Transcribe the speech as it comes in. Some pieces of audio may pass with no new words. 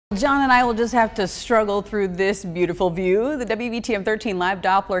John and I will just have to struggle through this beautiful view. The WVTM 13 live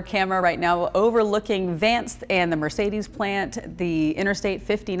Doppler camera right now overlooking Vance and the Mercedes plant. The Interstate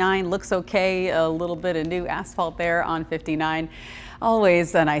 59 looks okay. A little bit of new asphalt there on 59.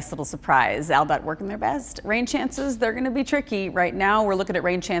 Always a nice little surprise. Aldott working their best. Rain chances, they're going to be tricky. Right now, we're looking at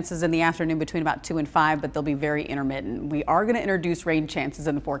rain chances in the afternoon between about 2 and 5, but they'll be very intermittent. We are going to introduce rain chances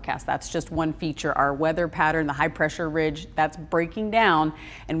in the forecast. That's just one feature. Our weather pattern, the high pressure ridge, that's breaking down,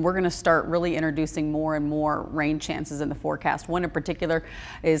 and we're going to start really introducing more and more rain chances in the forecast. One in particular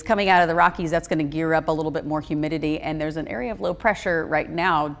is coming out of the Rockies. That's going to gear up a little bit more humidity, and there's an area of low pressure right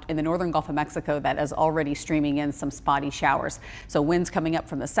now in the northern Gulf of Mexico that is already streaming in some spotty showers. So winds coming up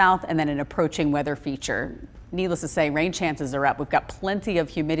from the south and then an approaching weather feature. Needless to say, rain chances are up. We've got plenty of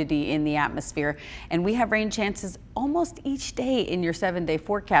humidity in the atmosphere, and we have rain chances almost each day in your 7-day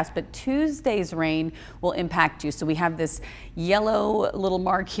forecast, but Tuesday's rain will impact you. So we have this yellow little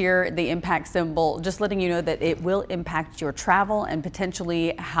mark here, the impact symbol, just letting you know that it will impact your travel and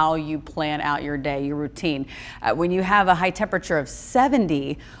potentially how you plan out your day, your routine. When you have a high temperature of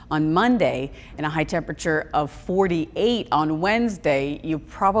 70 on Monday and a high temperature of 48 on Wednesday, you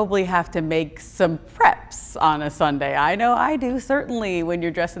probably have to make some preps on a Sunday. I know I do. Certainly when you're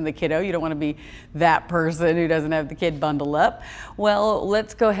dressing the kiddo, you don't want to be that person who doesn't have the kid bundle up. Well,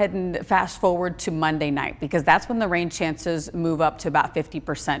 let's go ahead and fast forward to Monday night, because that's when the rain chances move up to about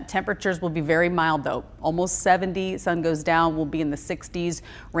 50%. Temperatures will be very mild though, almost 70. Sun goes down, we'll be in the 60s.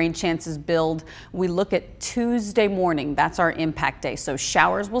 Rain chances build. We look at Tuesday morning. That's our impact day. So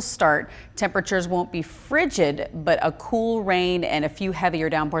showers will start. Temperatures won't be frigid, but a cool rain and a few heavier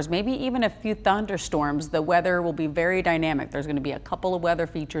downpours, maybe even a few thunderstorms. The weather will be very dynamic. There's going to be a couple of weather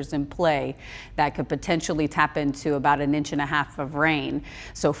features in play that could potentially tap into about 1.5 inches of rain.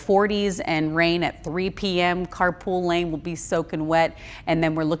 So 40s and rain at 3 p.m. Carpool lane will be soaking wet, and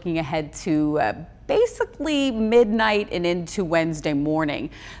then we're looking ahead to basically midnight and into Wednesday morning.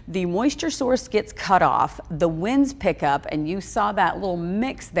 The moisture source gets cut off, the winds pick up, and you saw that little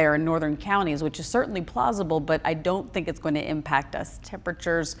mix there in northern counties, which is certainly plausible, but I don't think it's going to impact us.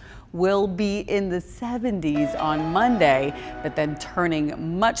 Temperatures will be in the 70s on Monday, but then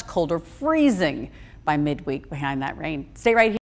turning much colder, freezing by midweek behind that rain. Stay right here.